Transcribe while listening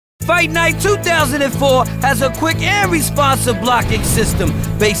Fight Night 2004 has a quick and responsive blocking system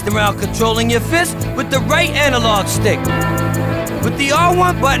based around controlling your fist with the right analog stick. With the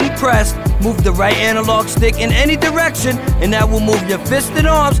R1 button pressed, move the right analog stick in any direction, and that will move your fist and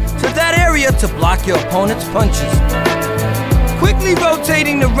arms to that area to block your opponent's punches. Quickly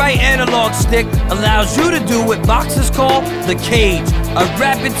rotating the right analog stick allows you to do what boxers call the cage, a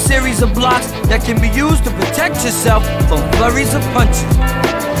rapid series of blocks that can be used to protect yourself from flurries of punches.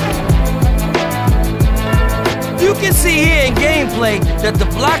 You can see here in gameplay that the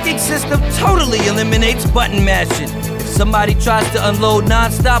blocking system totally eliminates button mashing. If somebody tries to unload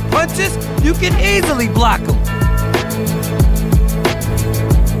non-stop punches, you can easily block them.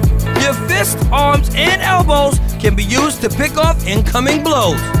 Your fists, arms, and elbows can be used to pick off incoming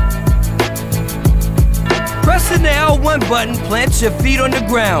blows. Pressing the L1 button plants your feet on the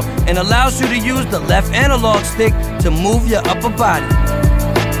ground and allows you to use the left analog stick to move your upper body.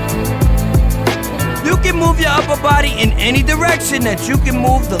 You can move your upper body in any direction that you can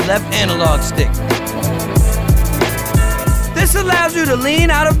move the left analog stick. This allows you to lean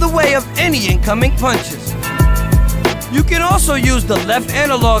out of the way of any incoming punches. You can also use the left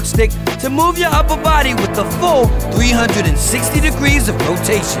analog stick to move your upper body with the full 360 degrees of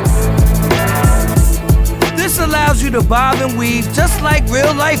rotation. This allows you to bob and weave just like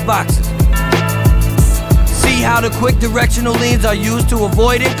real-life boxers. See how the quick directional leans are used to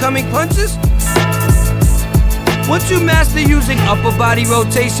avoid incoming punches? Once you master using upper body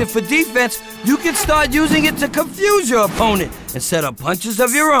rotation for defense, you can start using it to confuse your opponent and set up punches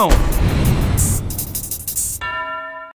of your own.